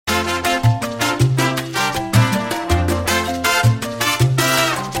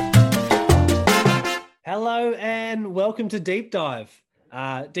welcome to Deep Dive.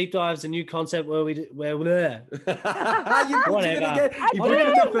 Deep Dive is a new concept where we whatever. You did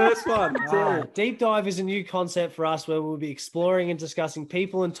the first one too. Deep Dive is a new concept for us where we'll be exploring and discussing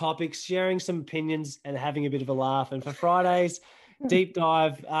people and topics, sharing some opinions, and having a bit of a laugh. And for Fridays, Deep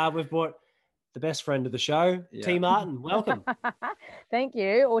Dive, we've brought the best friend of the show, T Martin. Welcome. Thank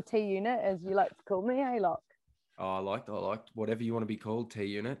you, or T Unit, as you like to call me. Hey, Lock. Oh, I liked whatever you want to be called, T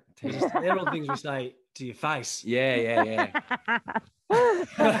Unit. They're all things we say to your face. Yeah.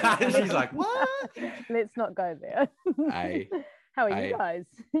 She's like, what? Let's not go there. Hey, how are you guys?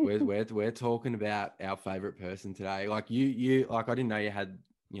 we're talking about our favorite person today. Like you like I didn't know you had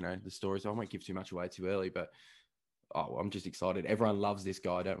the stories. So I won't give too much away too early, but I'm just excited. Everyone loves this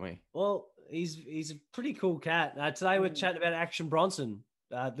guy, don't we? Well, he's a pretty cool cat. Today we're chatting about Action Bronson,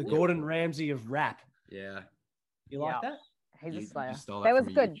 the Gordon Ramsay of rap. Yeah. You like that? He's a slayer. That was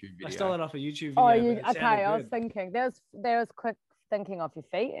good. I stole it off a YouTube video. Oh, okay. I was thinking there was quick thinking off your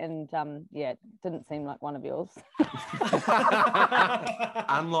feet, and it didn't seem like one of yours.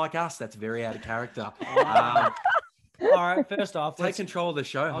 Unlike us, that's very out of character. All right, first off, take control of the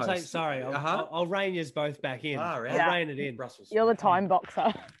show. I'll rein you both back in. All right. I'll rein it in. Brussels. You're the time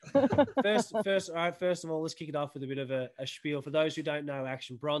boxer. First of all, let's kick it off with a bit of a spiel. For those who don't know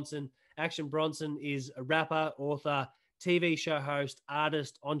Action Bronson is a rapper, author, TV show host,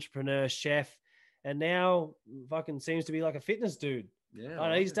 artist, entrepreneur, chef, and now fucking seems to be like a fitness dude.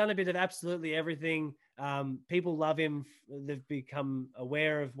 Yeah, he's done a bit of absolutely everything. People love him. They've become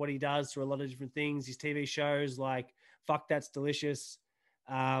aware of what he does through a lot of different things. His TV shows like Fuck That's Delicious.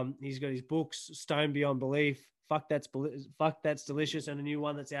 He's got his books, Stone Beyond Belief, Fuck That's Delicious, and a new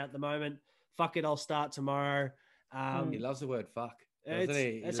one that's out at the moment, Fuck It, I'll Start Tomorrow. He loves the word fuck. So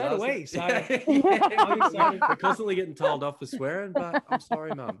do we. So we're constantly getting told off for swearing, but I'm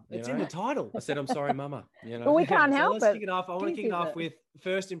sorry, Mum. It's in the title. I said I'm sorry, Mama. But we can't help let's it. Kick it off. I want to kick it off with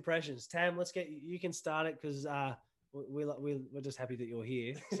first impressions. Tam, you can start it because we're just happy that you're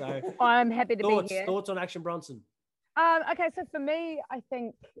here. So I'm happy to be here. Thoughts on Action Bronson? Okay, so for me, I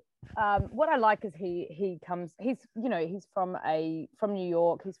think what I like is he's from New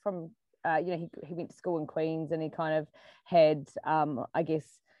York. He's from he went to school in Queens, and he kind of had I guess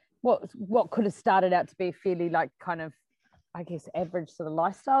what could have started out to be fairly like kind of average sort of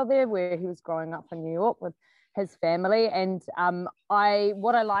lifestyle there, where he was growing up in New York with his family. And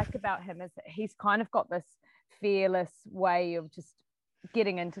what I like about him is that he's kind of got this fearless way of just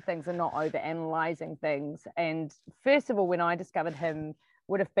getting into things and not over analyzing things. And first of all, when I discovered him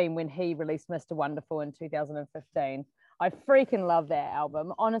would have been when he released Mr. Wonderful in 2015. I freaking love that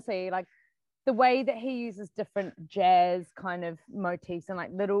album. Honestly, like the way that he uses different jazz kind of motifs and like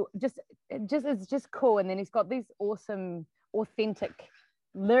little, it's just cool. And then he's got these awesome, authentic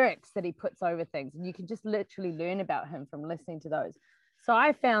lyrics that he puts over things. And you can just literally learn about him from listening to those. So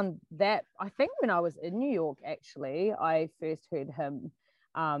I found that, I think when I was in New York, actually, I first heard him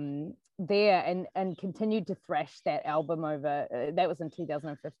there and continued to thrash that album over, that was in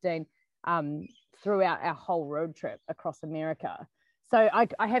 2015, throughout our whole road trip across America. So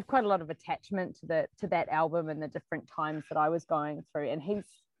I have quite a lot of attachment to that album and the different times that I was going through. And he's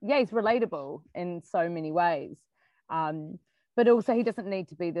relatable in so many ways. But also he doesn't need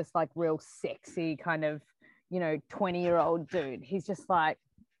to be this like real sexy kind of, 20-year-old dude. He's just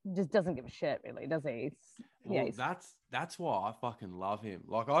doesn't give a shit really, does he? That's why I fucking love him.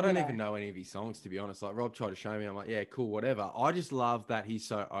 Like, I don't even know any of his songs, to be honest. Like, Rob tried to show me. I'm like, yeah, cool, whatever. I just love that he's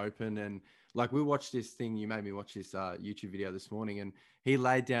so open. And like, we watched this thing. You made me watch this YouTube video this morning, and he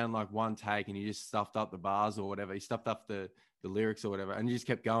laid down like one take, and he just stuffed up the bars or whatever. He stuffed up the lyrics or whatever, and he just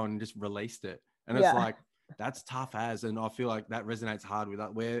kept going and just released it. And it's like, that's tough as. And I feel like that resonates hard with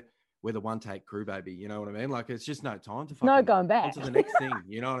that. We're the one take crew, baby. You know what I mean? Like, it's just no time to fucking going back on to the next thing.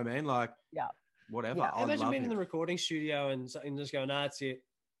 You know what I mean? Like, whatever. Yeah. Imagine being in the recording studio and just going, nah, it's it.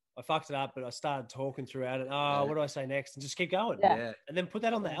 I fucked it up, but I started talking throughout it. What do I say next? And just keep going. Yeah. And then put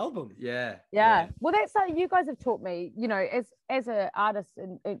that on the album. Yeah. Well, that's something you guys have taught me, as an artist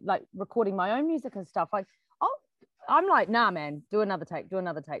and like recording my own music and stuff. Like, I'm like, nah, man, do another take.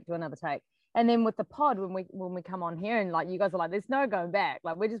 And then with the pod, when we come on here and like you guys are like, there's no going back.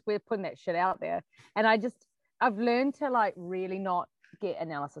 Like we're putting that shit out there. And I've learned to like really not get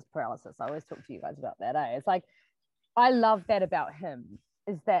analysis paralysis. I always talk to you guys about that. It's like, I love that about him,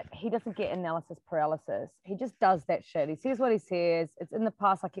 is that he doesn't get analysis paralysis. He just does that shit. He says what he says. It's in the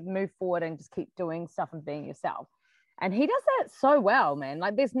past. Like, move forward and just keep doing stuff and being yourself. And he does that so well, man.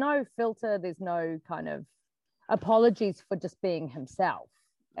 Like, there's no filter. There's no kind of apologies for just being himself.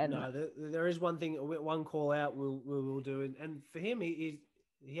 And no, there is one thing, one call out we'll do. And for him, he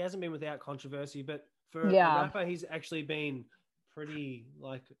hasn't been without controversy, but for a Yeah. rapper, he's actually been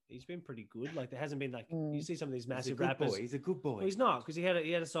he's been pretty good. Like there hasn't been like you see some of these massive rappers. He's a good boy. Well, he's not, because he had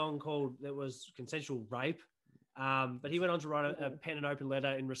a song called that was consensual rape. But he went on to write a pen and open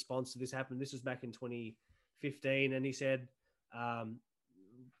letter in response to this happened. This was back in 2015, and he said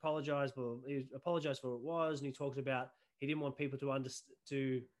apologized for what it was, and he talked about he didn't want people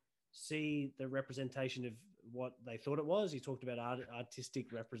to see the representation of what they thought it was. He talked about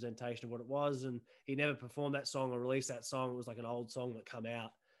artistic representation of what it was, and he never performed that song or released that song. It was like an old song that come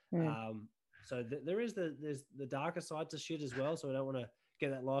out. So there's the darker side to shit as well. So I don't want to get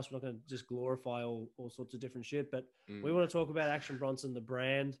that lost. We're not going to just glorify all sorts of different shit, but we want to talk about Action Bronson, the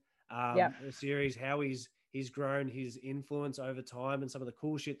brand, the series, how he's grown his influence over time, and some of the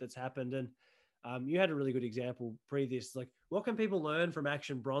cool shit that's happened. And you had a really good example previous. Like, what can people learn from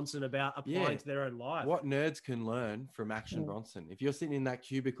Action Bronson about applying to their own life? What nerds can learn from Action Bronson? If you're sitting in that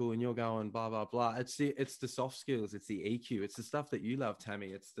cubicle and you're going blah blah blah, it's the soft skills, it's the EQ, it's the stuff that you love, Tammy.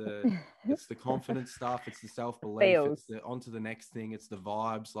 It's the confidence stuff, it's the self belief, it's the onto the next thing, it's the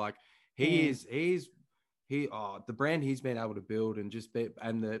vibes. Like the brand he's been able to build and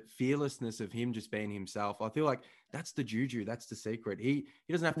and the fearlessness of him just being himself. I feel like that's the juju, that's the secret. He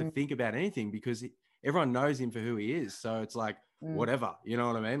doesn't have to think about anything because everyone knows him for who he is. So it's like whatever, you know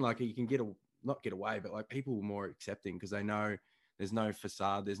what I mean? Like he can not get away, but like people are more accepting because they know there's no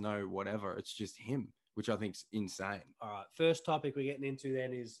facade, there's no whatever. It's just him, which I think's insane. All right, first topic we're getting into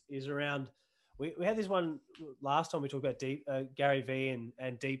then is around. We had this one last time we talked about Gary V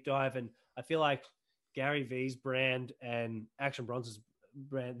and deep dive, and I feel like Gary V's brand and Action Bronson's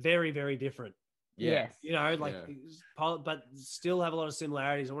brand very, very different. Yes. You know, like, but still have a lot of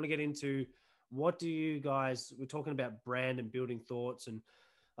similarities. I want to get into what do you guys, we're talking about brand and building thoughts and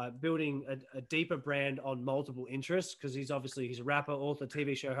building a deeper brand on multiple interests, because he's a rapper, author,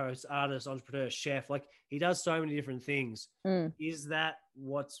 TV show host, artist, entrepreneur, chef. Like he does so many different things. Is that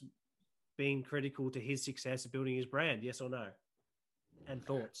what's been critical to his success of building his brand? Yes or no? And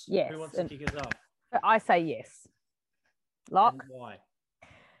thoughts? Yes. Who wants to kick us off? I say yes. Lock. And why?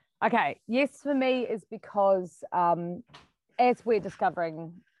 Okay. Yes, for me is because as we're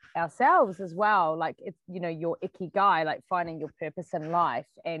discovering ourselves as well, like it's, you know, your ikigai, like finding your purpose in life,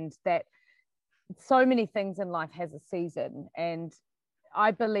 and that so many things in life has a season. And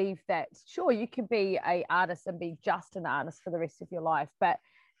I believe that sure, you can be an artist and be just an artist for the rest of your life, but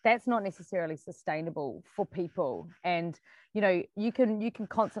that's not necessarily sustainable for people. And you know, you can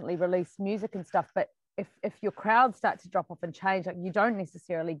constantly release music and stuff, but if your crowds start to drop off and change, like you don't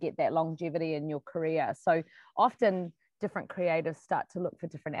necessarily get that longevity in your career. So often different creatives start to look for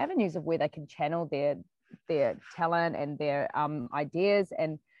different avenues of where they can channel their talent and their ideas.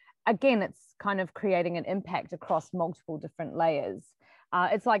 And again, it's kind of creating an impact across multiple different layers.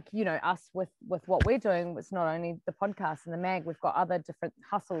 It's like, you know, us with what we're doing, it's not only the podcast and the mag, we've got other different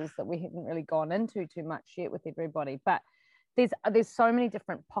hustles that we haven't really gone into too much yet with everybody, but there's so many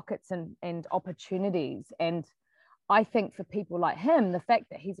different pockets and opportunities. And I think for people like him, the fact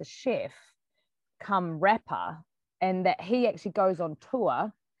that he's a chef come rapper, and that he actually goes on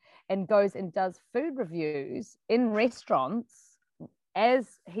tour and goes and does food reviews in restaurants as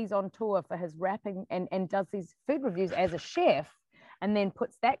he's on tour for his rapping, and does these food reviews as a chef, and then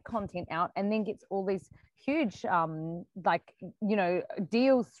puts that content out, and then gets all these huge like, you know,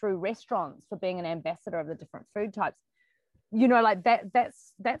 deals through restaurants for being an ambassador of the different food types. You know, like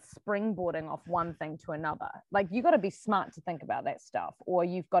that's springboarding off one thing to another. Like you got to be smart to think about that stuff, or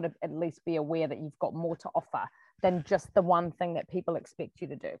you've got to at least be aware that you've got more to offer than just the one thing that people expect you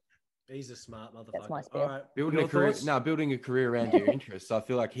to do. He's a smart motherfucker. That's my spiel. All right. Building a career around your interests. I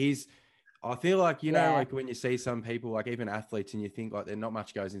feel like you know, like when you see some people, like even athletes, and you think like not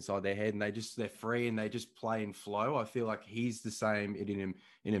much goes inside their head, and they're free and they just play in flow. I feel like he's the same in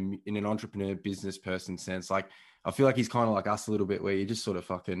an entrepreneur business person sense. Like I feel like he's kind of like us a little bit, where you just sort of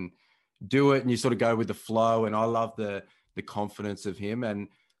fucking do it and you sort of go with the flow. And I love the confidence of him, and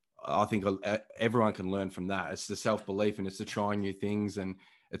I think everyone can learn from that. It's the self-belief, and it's the trying new things, and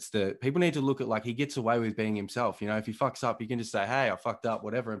it's the people need to look at, like, he gets away with being himself. You know, if he fucks up, you can just say, hey, I fucked up,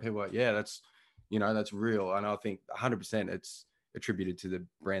 whatever. And people are like, yeah, that's, you know, that's real. And I think 100% it's attributed to the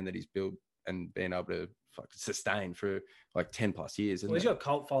brand that he's built and being able to sustain for like 10 plus years. Well, he's got a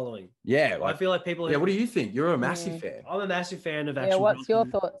cult following. Yeah. I feel like people. Yeah. What do you think? You're a massive fan. I'm a massive fan of Action. Yeah. What's your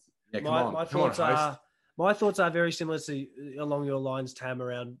thoughts? Yeah, my thoughts are very similar to along your lines, Tam,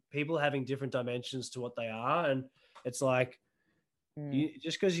 around people having different dimensions to what they are. And it's like,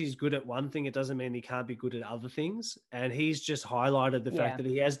 just because he's good at one thing, it doesn't mean he can't be good at other things. And he's just highlighted the fact that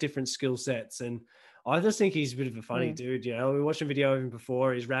he has different skill sets. And I just think he's a bit of a funny dude. You know, we watched a video of him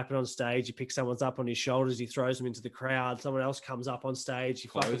before. He's rapping on stage. He picks someone's up on his shoulders. He throws them into the crowd. Someone else comes up on stage. He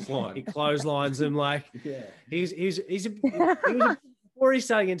clotheslines them. Like, he was before he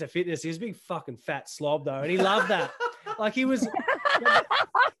started into fitness. He was a big fucking fat slob though, and he loved that. Like he was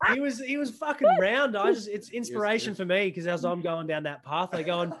fucking round. It's inspiration for me because as I'm going down that path, I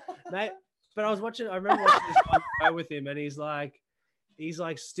going, mate. But I remember watching this one go with him, and he's like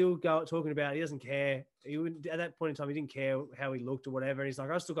still talking about it. He doesn't care. He wouldn't at that point in time. He didn't care how he looked or whatever. And he's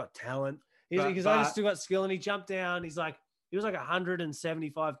like, I still got talent. Because I still got skill. And he jumped down. He was like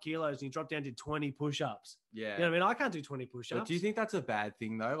 175 kilos, and he dropped down to 20 push-ups. Yeah, you know what I mean. I can't do 20 push-ups. But do you think that's a bad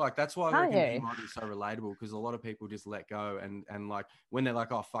thing though? Like that's why I reckon he might be so relatable because a lot of people just let go and like when they're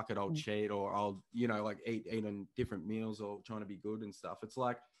like, oh fuck it, I'll cheat or I'll like eat on different meals or trying to be good and stuff. It's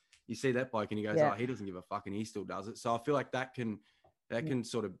like you see that bloke and he goes, oh, he doesn't give a fuck and he still does it. So I feel like that can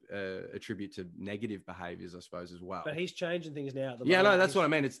sort of attribute to negative behaviors, I suppose, as well. But he's changing things now. No, that's what I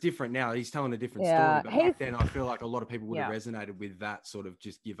mean. It's different now. He's telling a different story. But back then, I feel like a lot of people would have resonated with that sort of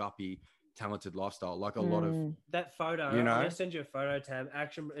just give uppy, talented lifestyle. Like a lot of that photo. You know, I'm gonna send you a photo, Tam.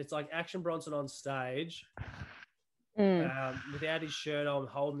 It's like Action Bronson on stage, without his shirt on,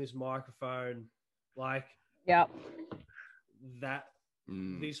 holding his microphone, like that.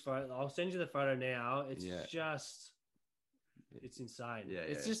 This photo. I'll send you the photo now. It's just. It's insane.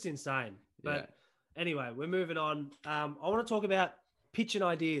 It's just insane. But anyway, we're moving on. I want to talk about pitching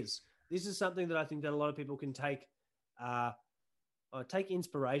ideas. This is something that I think that a lot of people can take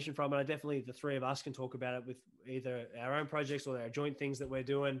inspiration from. And I definitely, the three of us can talk about it with either our own projects or our joint things that we're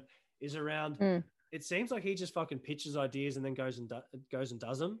doing is around. It seems like he just fucking pitches ideas and then goes and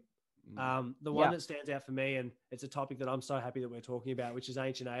does them. The one that stands out for me, and it's a topic that I'm so happy that we're talking about, which is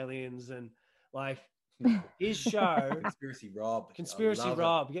Ancient Aliens and like, his show, Conspiracy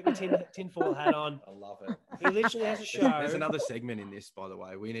Rob. Get my tinfoil hat on. I love it. He literally has a show. There's another segment in this, by the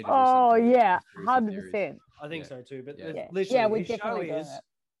way. We need to do something. 100%. I think so too. But literally, his show is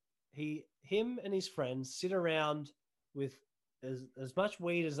him and his friends sit around with as much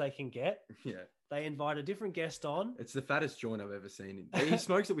weed as they can get. Yeah. They invite a different guest on. It's the fattest joint I've ever seen. He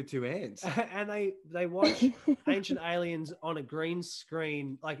smokes it with two hands. And they watch Ancient Aliens on a green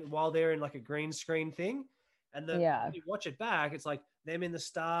screen, like while they're in like a green screen thing. And when you watch it back, it's like them in the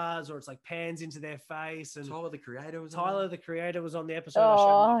stars, or it's like pans into their face. And Tyler the Creator was on the episode.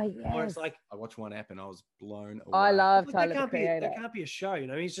 Or it's like I watched one app and I was blown away. I love Tyler the Creator. That can't be a show, you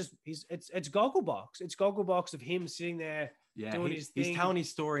know. It's Gogglebox. It's Gogglebox of him sitting there. Doing his thing. He's telling his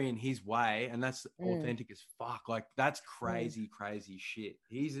story in his way, and that's authentic as fuck. Like that's crazy shit.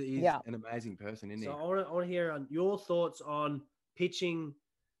 He's an amazing person, isn't he? So I want to hear on your thoughts on pitching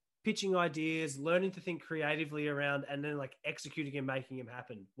ideas, learning to think creatively around, and then like executing and making them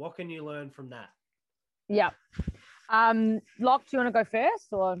happen. What can you learn from that? Yeah. Locke, do you want to go first,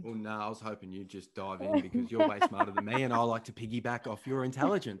 or? Well, no, I was hoping you'd just dive in because you're way smarter than me, and I like to piggyback off your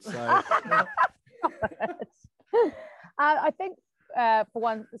intelligence. So. I think for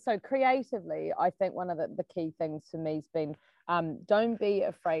one, so creatively, I think one of the key things for me has been don't be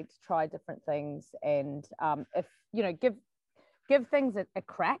afraid to try different things, and if give things a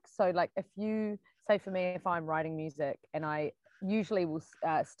crack. So like if you say, for me, if I'm writing music, and I usually will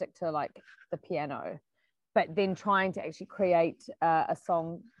stick to like the piano, but then trying to actually create a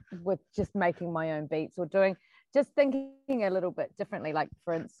song with just making my own beats or just thinking a little bit differently. Like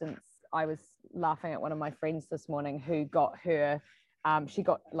for instance, I was laughing at one of my friends this morning who got she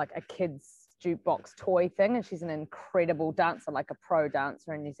got like a kid's jukebox toy thing, and she's an incredible dancer, like a pro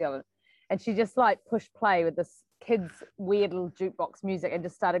dancer in New Zealand. And she just like pushed play with this kid's weird little jukebox music and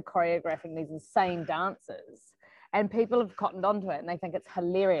just started choreographing these insane dances. And people have cottoned onto it and they think it's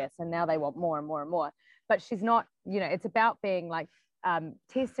hilarious. And now they want more and more and more. But she's not, it's about being like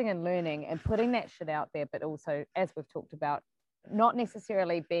testing and learning and putting that shit out there. But also, as we've talked about, not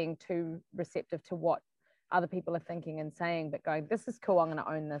necessarily being too receptive to what other people are thinking and saying, but going, this is cool, I'm going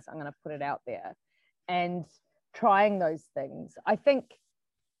to own this, I'm going to put it out there, and trying those things. I think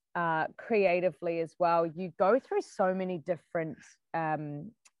creatively as well, you go through so many different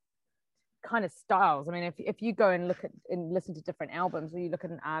kind of styles. I mean, if you go and look at and listen to different albums, or you look at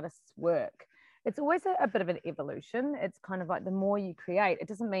an artist's work, it's always a bit of an evolution. It's kind of like the more you create, it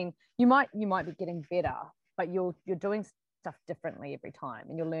doesn't mean you might be getting better, but you're doing stuff differently every time,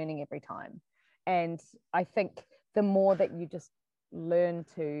 and you're learning every time. And I think the more that you just learn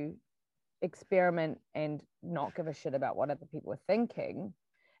to experiment and not give a shit about what other people are thinking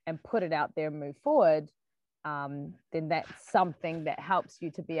and put it out there and move forward, then that's something that helps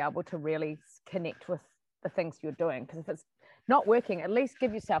you to be able to really connect with the things you're doing. Because if it's not working, at least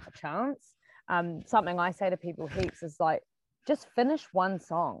give yourself a chance. something I say to people heaps is like, just finish one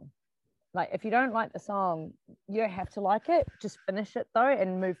song. Like, if you don't like the song, you don't have to like it. Just finish it though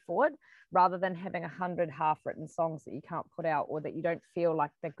and move forward, rather than having 100 half-written songs that you can't put out or that you don't feel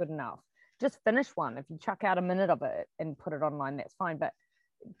like they're good enough. Just finish one. If you chuck out a minute of it and put it online, that's fine. But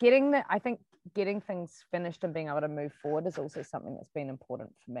I think getting things finished and being able to move forward is also something that's been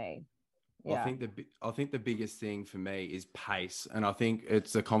important for me. Yeah. I think the biggest thing for me is pace, and I think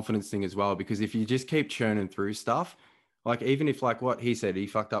it's a confidence thing as well, because if you just keep churning through stuff, like even if like what he said, he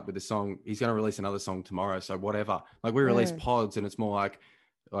fucked up with the song, he's going to release another song tomorrow, so whatever. Like we release pods and it's more like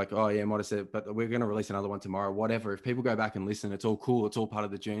oh yeah, might have said, but we're going to release another one tomorrow, whatever. If people go back and listen, it's all cool, it's all part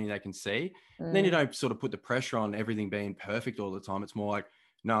of the journey they can see. And then you don't sort of put the pressure on everything being perfect all the time. It's more like,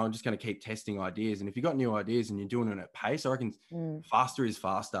 no, I'm just going to keep testing ideas. And if you've got new ideas and you're doing it at pace, I reckon faster is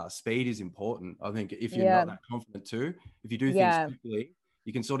faster. Speed is important. I think if you're not that confident too, if you do things quickly,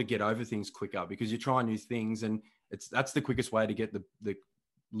 you can sort of get over things quicker because you're trying new things. And that's the quickest way to get the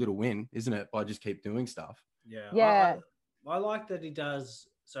little win, isn't it? By just keep doing stuff. Yeah. I like that he does.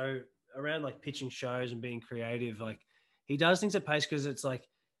 So around like pitching shows and being creative, like he does things at pace, because it's like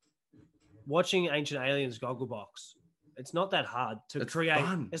watching Ancient Aliens Gogglebox. It's not that hard to create.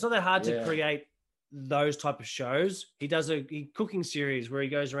 Fun. It's not that hard to create those type of shows. He does a cooking series where he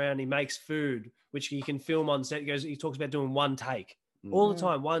goes around, he makes food, which he can film on set. He talks about doing one take all the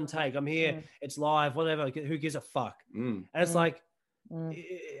time. One take. I'm here. It's live. Whatever. Who gives a fuck? And it's like,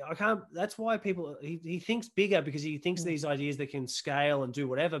 I can't. That's why people. He thinks bigger because he thinks these ideas that can scale and do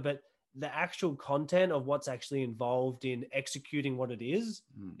whatever. But the actual content of what's actually involved in executing what it is,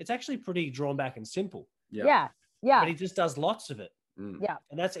 it's actually pretty drawn back and simple. Yeah. But he just does lots of it. Yeah.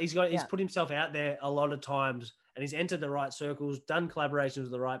 And he's put himself out there a lot of times, and he's entered the right circles, done collaborations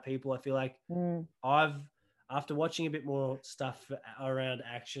with the right people. I feel like after watching a bit more stuff around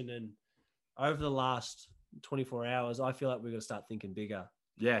action and over the last 24 hours, I feel like we're going to start thinking bigger.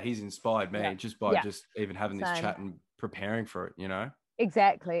 Yeah, he's inspired me just by just even having this chat and preparing for it, you know?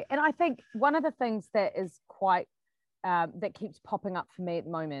 Exactly. And I think one of the things that is quite, that keeps popping up for me at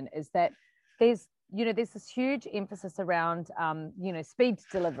the moment is that there's this huge emphasis around, speed to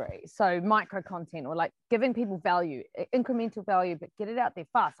delivery. So micro content, or like giving people value, incremental value, but get it out there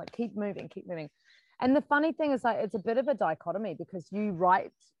fast, like keep moving. And the funny thing is, like, it's a bit of a dichotomy, because you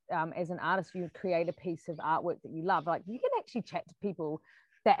write, as an artist, you create a piece of artwork that you love. Like, you can actually chat to people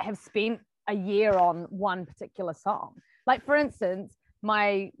that have spent a year on one particular song. Like, for instance,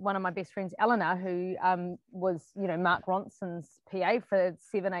 one of my best friends, Eleanor, who was, Mark Ronson's PA for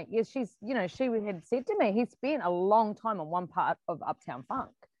 7-8 years, she had said to me, he spent a long time on one part of Uptown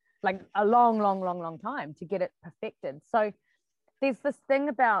Funk, like a long time to get it perfected. So there's this thing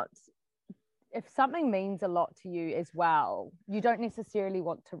about, if something means a lot to you as well, you don't necessarily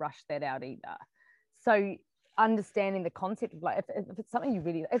want to rush that out either. So understanding the concept of, like, if it's something you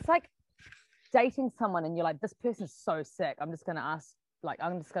really, it's like dating someone and you're like, this person's so sick, I'm just going to ask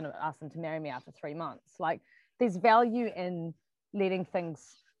them to marry me after 3 months. Like, there's value in letting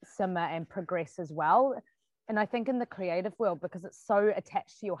things simmer and progress as well. And I think in the creative world, because it's so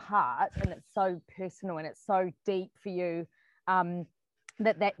attached to your heart and it's so personal and it's so deep for you,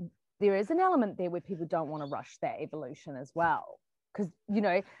 that there is an element there where people don't want to rush that evolution as well. Because,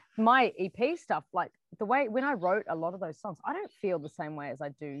 my EP stuff, like the way when I wrote a lot of those songs, I don't feel the same way as I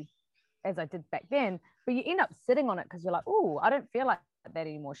did back then, but you end up sitting on it because you're like, oh, I don't feel like that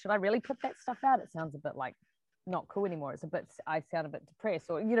anymore. Should I really put that stuff out? It sounds a bit like not cool anymore. I sound a bit depressed,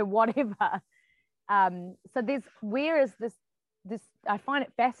 or, whatever. So where is this, I find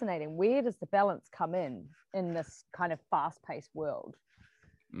it fascinating. Where does the balance come in this kind of fast-paced world?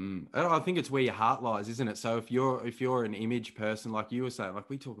 I think it's where your heart lies, isn't it? So if you're an image person, like you were saying, like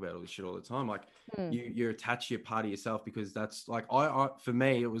we talk about all this shit all the time, like you attach your part of yourself, because that's like, I for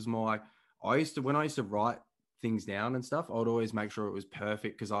me, it was more like, when I used to write things down and stuff, I would always make sure it was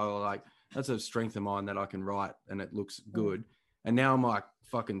perfect, because I was like, that's a strength of mine that I can write and it looks good. And now I'm like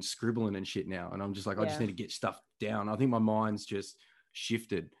fucking scribbling and shit now. And I'm just like, I just need to get stuff down. I think my mind's just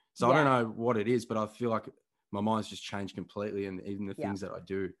shifted. So I don't know what it is, but I feel like my mind's just changed completely, and even the things that I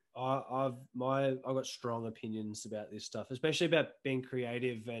do. I've got strong opinions about this stuff, especially about being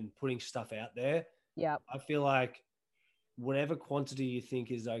creative and putting stuff out there. Yeah. I feel like whatever quantity you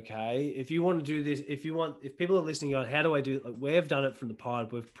think is okay. If you want to do this, if people are listening on, how do I do it? Like, we've done it from the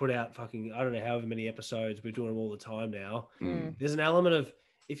pod. We've put out fucking, I don't know, however many episodes. We're doing them all the time now. There's an element of,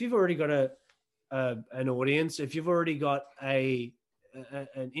 if you've already got an audience, if you've already got an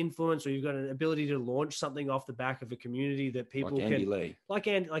influence, or you've got an ability to launch something off the back of a community that people like Andy Lee. Like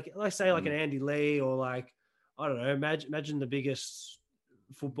let's say like an Andy Lee, or like, I don't know, imagine the biggest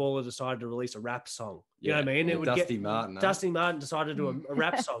footballer decided to release a rap song. You know what I mean? Yeah, It would Dusty get Martin. Huh? Dusty Martin decided to do a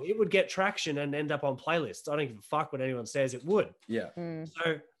rap song. It would get traction and end up on playlists. I don't give a fuck what anyone says. It would. Yeah.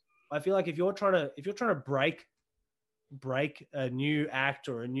 So I feel like if you're trying to break a new act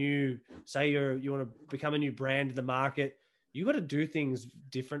or a new, say you want to become a new brand in the market, you got to do things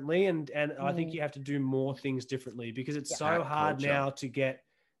differently. And I think you have to do more things differently, because it's so hard now to get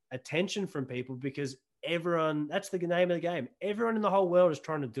attention from people, because everyone, that's the name of the game. Everyone in the whole world is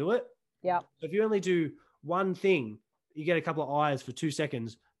trying to do it. Yeah. So if you only do one thing, you get a couple of eyes for 2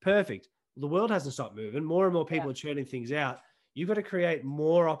 seconds. Perfect. The world hasn't stopped moving. More and more people are churning things out. You've got to create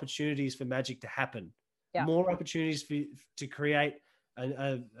more opportunities for magic to happen. Yeah. More opportunities to create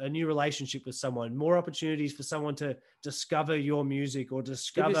a new relationship with someone. More opportunities for someone to discover your music or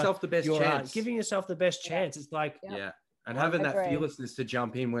discover give yourself the best chance. Art. Giving yourself the best chance. It's like and having that fearlessness to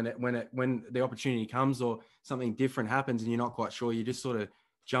jump in when the opportunity comes or something different happens and you're not quite sure, you just sort of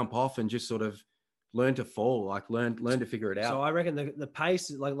jump off and just sort of learn to fall, like learn to figure it out. So I reckon the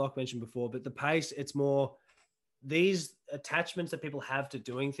pace, like Locke mentioned before, but the pace, it's more these attachments that people have to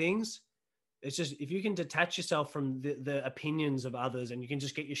doing things. It's just, if you can detach yourself from the opinions of others and you can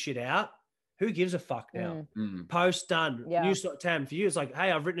just get your shit out, who gives a fuck now? Post done. Yeah. New song, Tam, for you, it's like,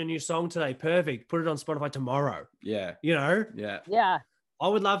 hey, I've written a new song today. Perfect. Put it on Spotify tomorrow. Yeah. You know? Yeah. Yeah.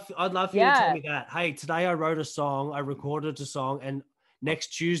 I'd love for you to tell me that. Hey, today I wrote a song, I recorded a song, and next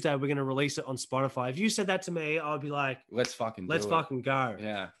Tuesday we're going to release it on Spotify. If you said that to me, I'd be like, let's fucking go.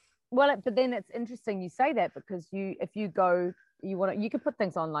 Yeah. Well, but then it's interesting you say that, because if you go, you could put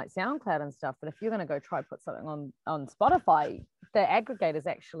things on like SoundCloud and stuff, but if you're going to go try put something on Spotify, the aggregators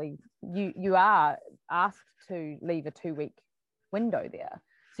actually, you are asked to leave a 2-week window there.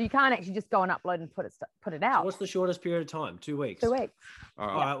 So you can't actually just go and upload and put it out. So what's the shortest period of time? 2 weeks? 2 weeks. All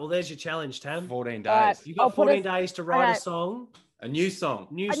right. Well, there's your challenge, Tam. 14 days. You got 14 days to write a song. A new song.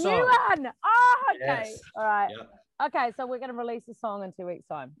 New one. Oh, okay. Yes. All right. Yep. Okay, so we're going to release a song in 2 weeks'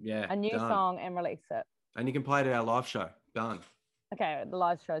 time. Yeah. A new song and release it. And you can play it at our live show. Done. Okay, the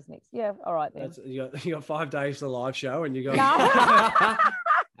live show's next. Yeah, all right then. You got 5 days for the live show, and you got.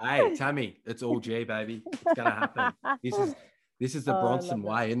 Hey, Tammy, it's all G, baby. It's gonna happen. This is the Bronson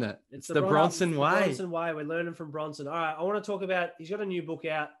way, isn't it? It's the Bronson way. Bronson way. We're learning from Bronson. All right, I want to talk about. He's got a new book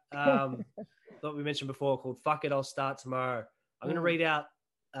out that we mentioned before called "Fuck It, I'll Start Tomorrow." I'm going to read out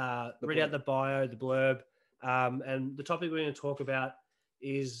the bio, the blurb, and the topic we're going to talk about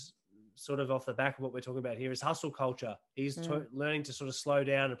is sort of off the back of what we're talking about here is hustle culture. He's learning to sort of slow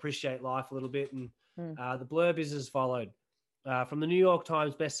down, appreciate life a little bit. And the blurb is as followed. From the New York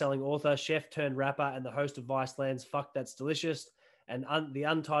Times bestselling author, chef turned rapper, and the host of Viceland's Fuck That's Delicious and the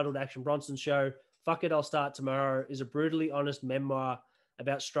untitled Action Bronson show, Fuck It, I'll Start Tomorrow, is a brutally honest memoir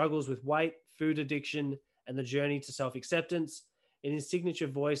about struggles with weight, food addiction, and the journey to self-acceptance. In his signature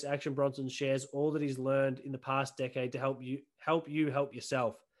voice, Action Bronson shares all that he's learned in the past decade to help you help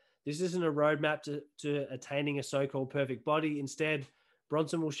yourself. This isn't a roadmap to attaining a so-called perfect body. Instead,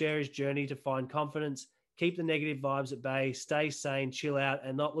 Bronson will share his journey to find confidence, keep the negative vibes at bay, stay sane, chill out,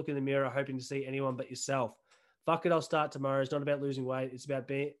 and not look in the mirror hoping to see anyone but yourself. Fuck It, I'll Start Tomorrow. It's not about losing weight. It's about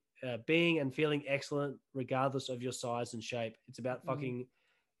being and feeling excellent regardless of your size and shape. It's about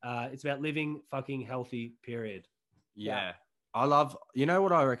it's about living fucking healthy, period. Yeah. I love, you know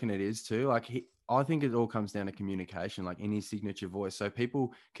what I reckon it is too? Like I think it all comes down to communication, like in his signature voice. So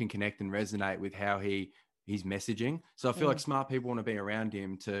people can connect and resonate with how he's messaging. So I feel like smart people want to be around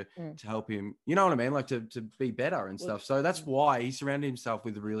him to help him, you know what I mean? Like to be better and stuff. So that's why he surrounded himself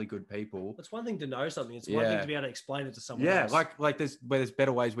with really good people. It's one thing to know something. It's one thing to be able to explain it to someone else. Like there's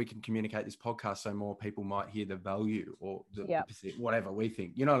better ways we can communicate this podcast so more people might hear the value or whatever we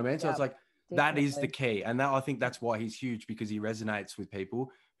think. You know what I mean? So it's like, that is the key. And I think that's why he's huge, because he resonates with people,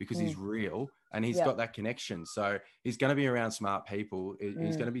 because he's real and he's got that connection. So he's going to be around smart people.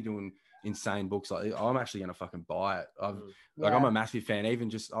 He's going to be doing insane books. Like I'm actually going to fucking buy it. I'm a massive fan. Even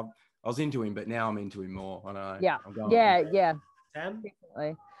just I was into him, but now I'm into him more. I know. Yeah. Yeah. Sam?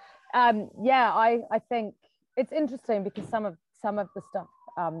 Definitely. I think it's interesting because some of the stuff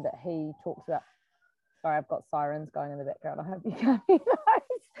that he talks about. Sorry, I've got sirens going in the background. I hope you can't hear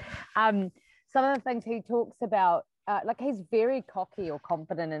those. Some of the things he talks about, like he's very cocky or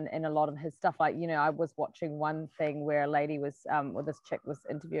confident in a lot of his stuff. Like, you know, I was watching one thing where a lady was, or this chick was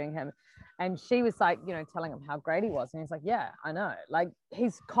interviewing him, and she was like, you know, telling him how great he was. And he's like, yeah, I know. Like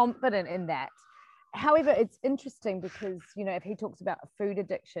he's confident in that. However, it's interesting because, you know, if he talks about food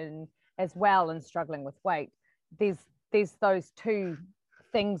addiction as well and struggling with weight, there's those two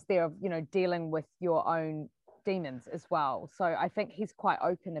things there of, you know, dealing with your own demons as well. So I think he's quite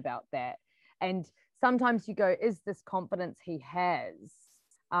open about that. And sometimes you go, is this confidence he has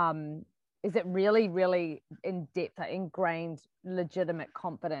Is it really, really in depth, ingrained, legitimate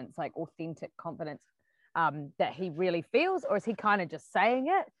confidence, like authentic confidence that he really feels, or is he kind of just saying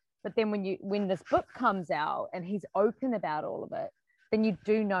it? But then when this book comes out and he's open about all of it, then you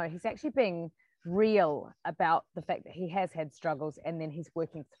do know he's actually being real about the fact that he has had struggles and then he's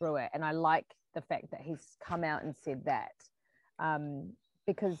working through it. And I like the fact that he's come out and said that,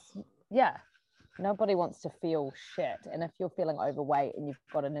 because nobody wants to feel shit. And if you're feeling overweight and you've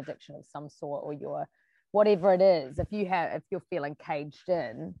got an addiction of some sort, or you're whatever it is, if you're feeling caged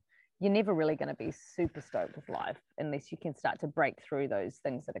in, you're never really going to be super stoked with life unless you can start to break through those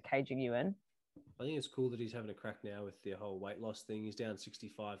things that are caging you in. I think it's cool that he's having a crack now with the whole weight loss thing. He's down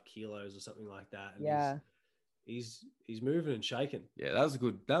 65 kilos or something like that. And he's moving and shaking. Yeah, that was a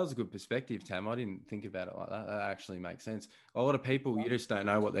good perspective, Tam. I didn't think about it like that. That actually makes sense. A lot of people, you just don't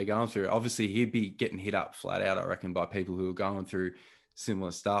know what they're going through. Obviously, he'd be getting hit up flat out, I reckon, by people who are going through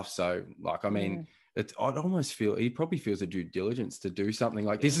similar stuff. So, like, I mean, I'd almost feel he probably feels a due diligence to do something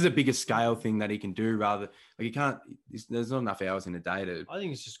like this is a bigger scale thing that he can do rather like you can't. There's not enough hours in a day to. I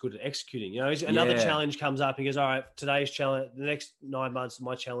think he's just good at executing. You know, another challenge comes up. He goes, "All right, today's challenge. The next 9 months,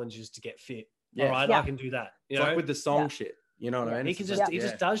 my challenge is to get fit. Yeah. All right, I can do that. You know, like with the song shit. You know what I mean? He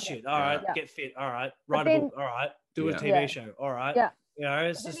just does shit. All right, get fit. All right, write a book. All right, do a TV show. All right, You know,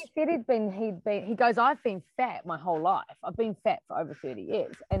 it's just... He said he goes, I've been fat my whole life. I've been fat for over 30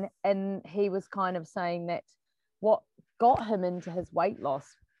 years. And he was kind of saying that what got him into his weight loss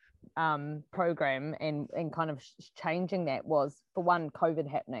program and kind of changing that was, for one, COVID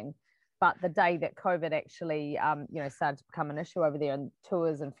happening. But the day that COVID actually, started to become an issue over there, and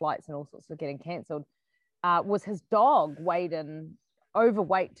tours and flights and all sorts of getting cancelled, was his dog weighed in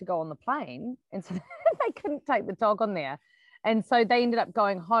overweight to go on the plane. And so they couldn't take the dog on there. And so they ended up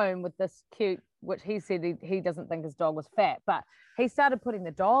going home with this cute, which he said he doesn't think his dog was fat, but he started putting the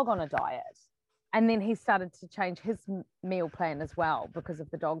dog on a diet. And then he started to change his meal plan as well because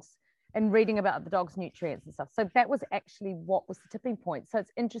of the dogs and reading about the dog's nutrients and stuff. So that was actually what was the tipping point. So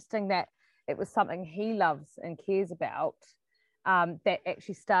it's interesting that it was something he loves and cares about that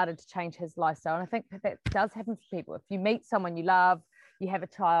actually started to change his lifestyle. And I think that does happen for people. If you meet someone you love, you have a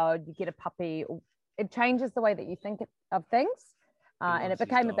child, you get a puppy, it changes the way that you think of things. And it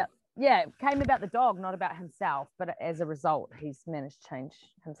became about the dog, not about himself. But as a result, he's managed to change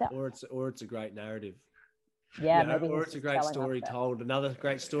himself. Or it's a great narrative. Yeah, maybe. Or it's a great story told. Another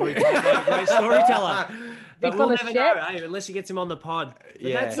great storyteller. Great storyteller. But we'll never know, unless he gets him on the pod.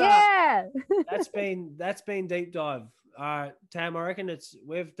 But that's been deep dive. All right, Tam, I reckon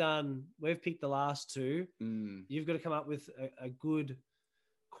we've picked the last two. You've got to come up with a good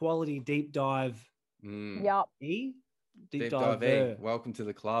quality deep dive. Yep. Deep dive. Welcome to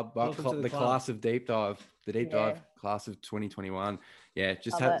the club. The class of deep dive. The deep dive class of 2021. Yeah,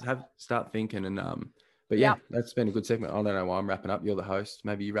 just start thinking and but that's been a good segment. I don't know why I'm wrapping up. You're the host.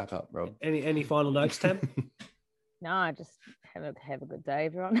 Maybe you wrap up, Rob. Any final notes, Tam? No, just have a good day,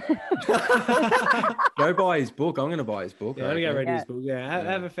 everyone. Go buy his book. I'm going to buy his book. Yeah, I'm going to go read his book. Yeah,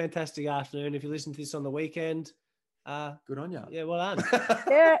 have a fantastic afternoon. If you listen to this on the weekend, good on you. Yeah, well done.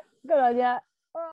 Yeah, good on you.